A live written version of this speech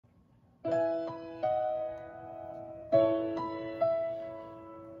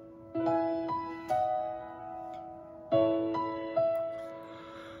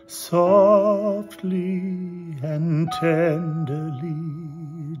Softly and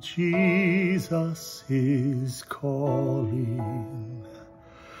tenderly, Jesus is calling,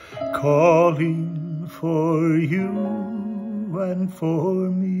 calling for you and for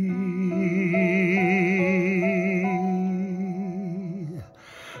me.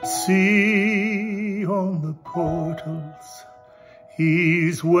 See on the portals,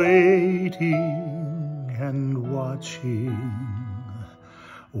 He's waiting and watching,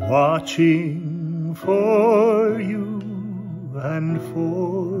 watching for you and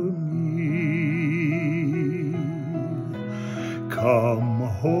for me. Come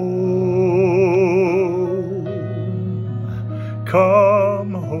home,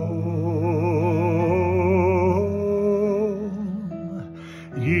 come home,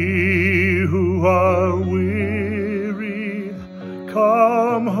 ye who are weary,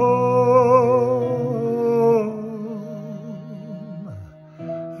 come home.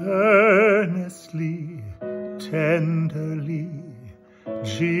 Earnestly, tenderly,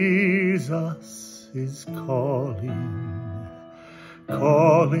 Jesus is calling,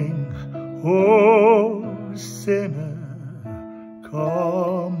 calling, oh sinner,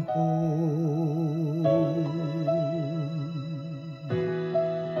 come home.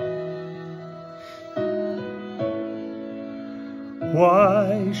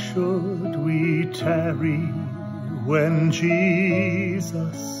 Why should we tarry when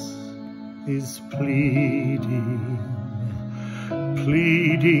Jesus is pleading,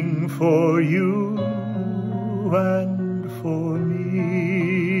 pleading for you and for me?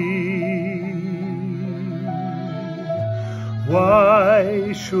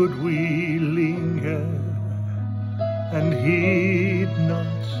 Why should we linger and heed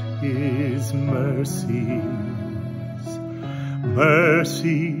not His mercies,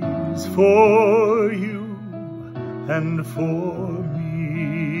 mercies for you and for me?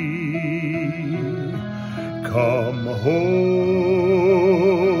 Come home,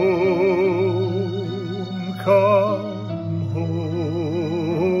 come home,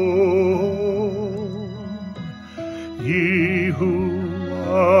 ye who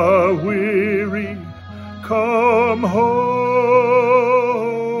are weary, come home.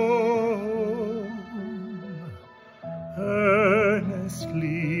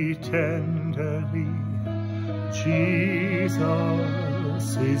 Earnestly, tenderly, Jesus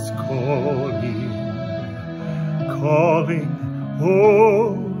is calling, calling,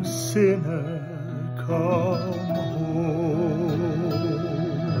 oh sinner, come home.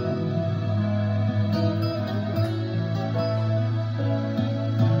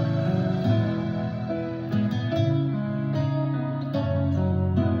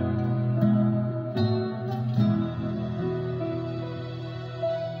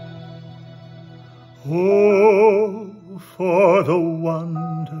 Oh, for the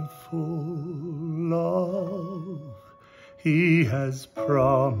wonderful love He has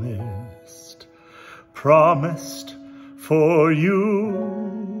promised, promised for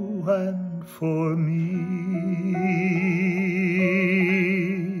you and for me.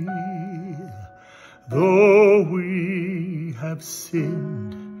 Though we have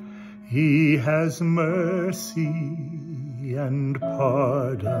sinned, He has mercy and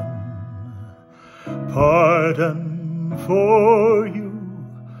pardon, pardon for you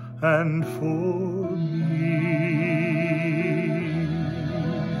and for me.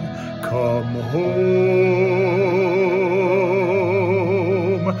 Come home,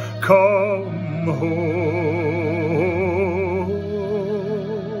 come home,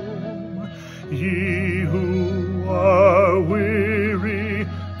 ye who are weary,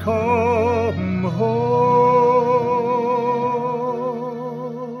 come home.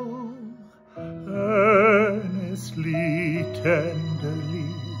 Earnestly,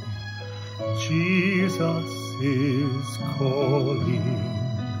 tenderly, Jesus is calling,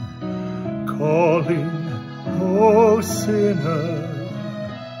 calling, oh sinner,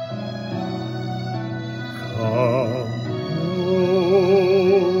 come home,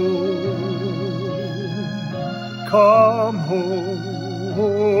 come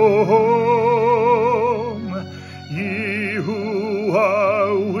home, ye who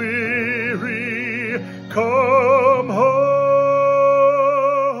are weary, come home.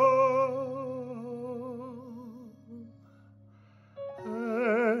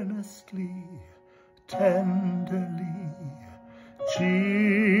 Earnestly, tenderly,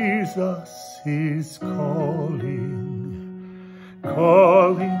 Jesus is calling,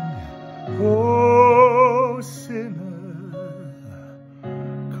 calling, oh sinner,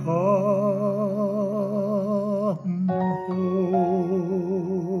 come.